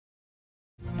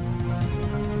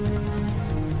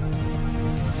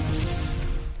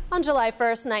On July 1,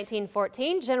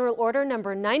 1914, General Order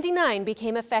Number 99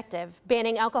 became effective,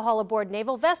 banning alcohol aboard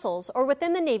naval vessels or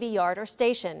within the Navy yard or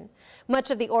station.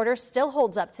 Much of the order still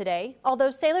holds up today, although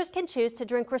sailors can choose to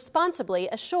drink responsibly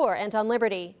ashore and on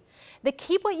liberty. The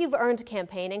Keep What You've Earned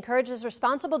campaign encourages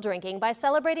responsible drinking by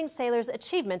celebrating sailors'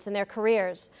 achievements in their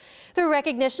careers. Through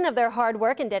recognition of their hard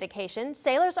work and dedication,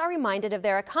 sailors are reminded of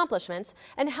their accomplishments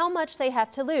and how much they have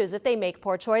to lose if they make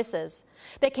poor choices.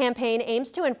 The campaign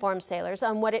aims to inform sailors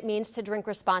on what it means to drink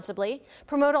responsibly,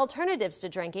 promote alternatives to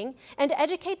drinking, and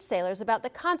educate sailors about the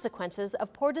consequences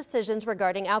of poor decisions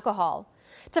regarding alcohol.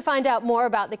 To find out more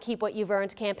about the Keep What You've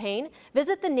Earned campaign,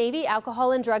 visit the Navy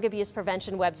Alcohol and Drug Abuse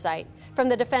Prevention website. From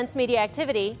the Defense Media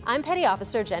Activity, I'm Petty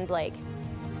Officer Jen Blake.